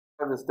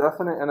have this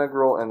definite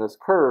integral and this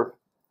curve,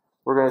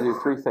 we're going to do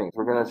three things.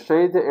 We're going to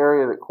shade the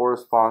area that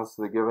corresponds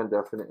to the given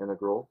definite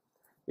integral.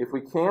 If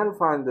we can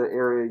find the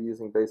area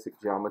using basic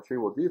geometry,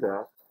 we'll do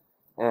that.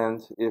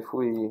 And if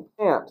we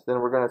can't, then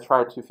we're going to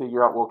try to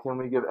figure out, well, can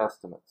we give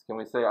estimates? Can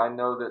we say, I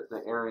know that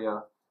the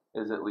area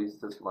is at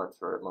least this much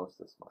or at most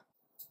this much?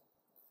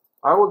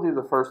 I will do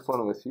the first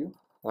one with you.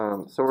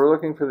 So we're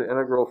looking for the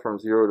integral from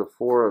 0 to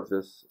 4 of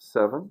this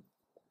 7.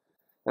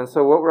 And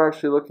so what we're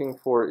actually looking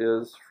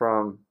for is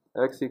from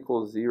x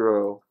equals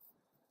 0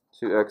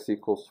 to x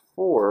equals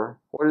 4,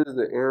 what is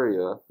the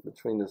area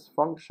between this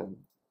function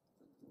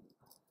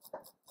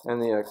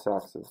and the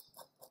x-axis?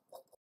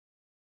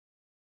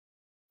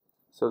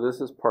 So this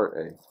is part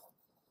A.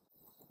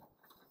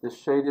 This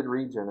shaded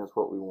region is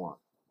what we want,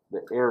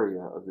 the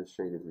area of this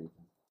shaded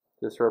region.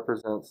 This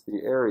represents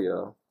the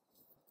area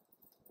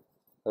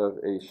of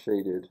a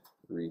shaded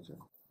region.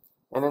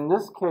 And in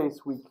this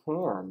case, we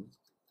can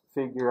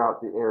figure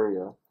out the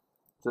area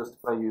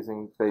just by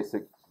using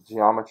basic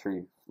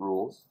geometry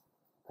rules.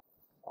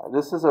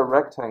 This is a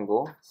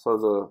rectangle, so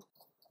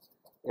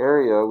the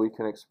area we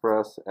can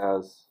express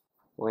as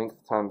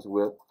length times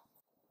width.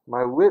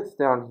 My width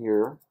down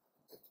here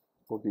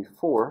will be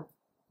 4.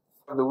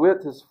 The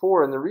width is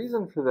 4, and the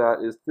reason for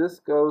that is this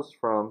goes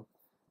from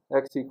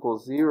x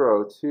equals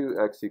 0 to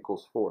x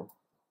equals 4.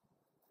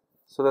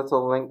 So that's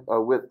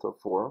a width of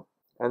 4.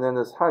 And then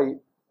this height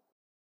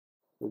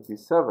would be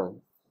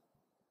 7,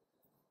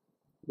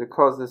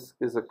 because this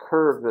is a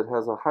curve that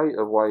has a height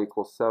of y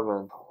equals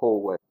 7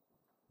 whole way.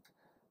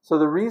 So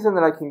the reason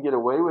that I can get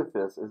away with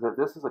this is that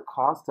this is a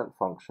constant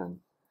function.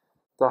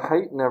 The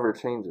height never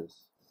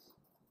changes.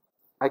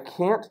 I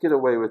can't get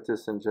away with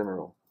this in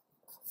general.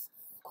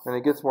 And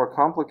it gets more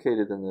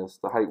complicated than this.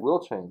 The height will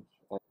change.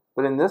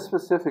 But in this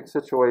specific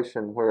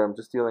situation where I'm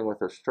just dealing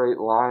with a straight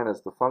line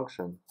as the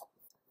function,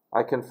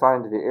 I can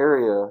find the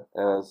area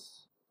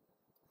as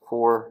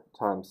 4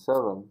 times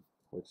 7,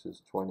 which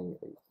is 28.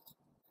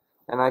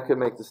 And I can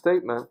make the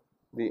statement,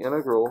 the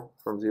integral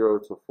from 0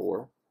 to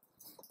 4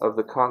 of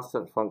the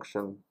constant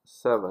function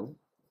 7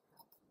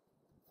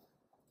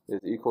 is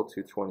equal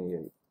to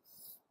 28.